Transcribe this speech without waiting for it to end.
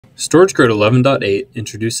StorageGrid 11.8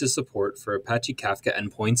 introduces support for Apache Kafka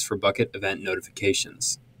endpoints for bucket event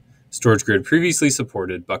notifications. StorageGrid previously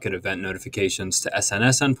supported bucket event notifications to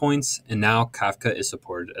SNS endpoints, and now Kafka is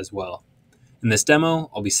supported as well. In this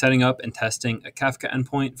demo, I'll be setting up and testing a Kafka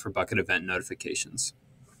endpoint for bucket event notifications.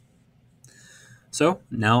 So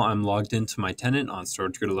now I'm logged into my tenant on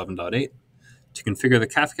StorageGrid 11.8. To configure the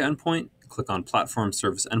Kafka endpoint, click on Platform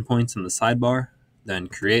Service Endpoints in the sidebar, then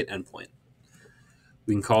Create Endpoint.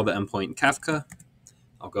 We can call the endpoint Kafka.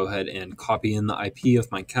 I'll go ahead and copy in the IP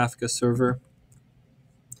of my Kafka server.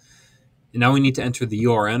 And now we need to enter the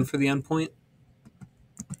URN for the endpoint.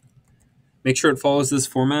 Make sure it follows this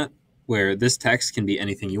format where this text can be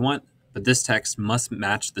anything you want, but this text must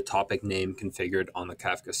match the topic name configured on the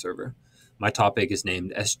Kafka server. My topic is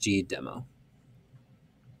named SG Demo.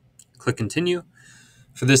 Click Continue.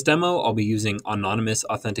 For this demo, I'll be using anonymous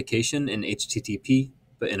authentication in HTTP,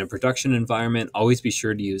 but in a production environment, always be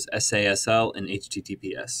sure to use SASL and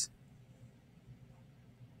HTTPS.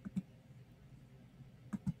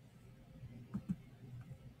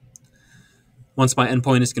 Once my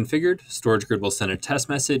endpoint is configured, StorageGrid will send a test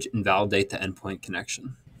message and validate the endpoint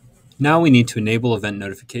connection. Now we need to enable event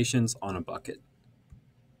notifications on a bucket.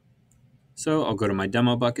 So I'll go to my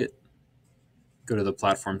demo bucket, go to the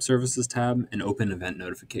Platform Services tab, and open Event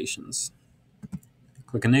Notifications.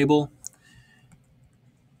 Click Enable.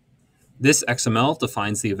 This XML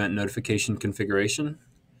defines the event notification configuration.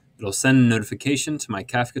 It'll send a notification to my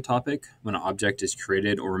Kafka topic when an object is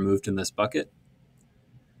created or removed in this bucket.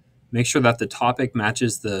 Make sure that the topic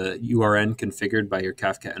matches the URN configured by your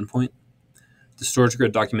Kafka endpoint. The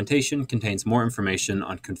StorageGrid documentation contains more information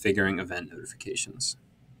on configuring event notifications.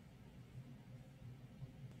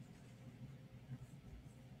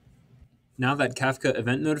 Now that Kafka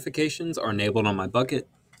event notifications are enabled on my bucket,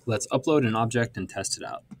 let's upload an object and test it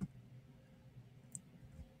out.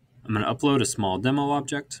 I'm going to upload a small demo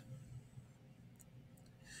object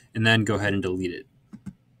and then go ahead and delete it.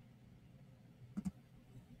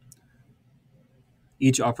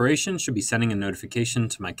 Each operation should be sending a notification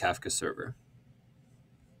to my Kafka server.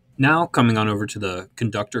 Now, coming on over to the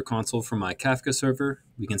conductor console for my Kafka server,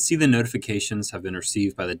 we can see the notifications have been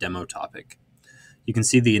received by the demo topic. You can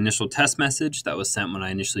see the initial test message that was sent when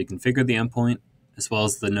I initially configured the endpoint, as well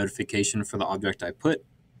as the notification for the object I put.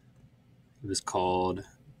 It was called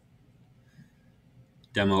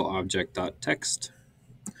demoobject.text.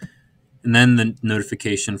 And then the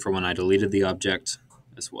notification for when I deleted the object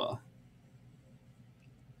as well.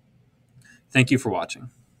 Thank you for watching.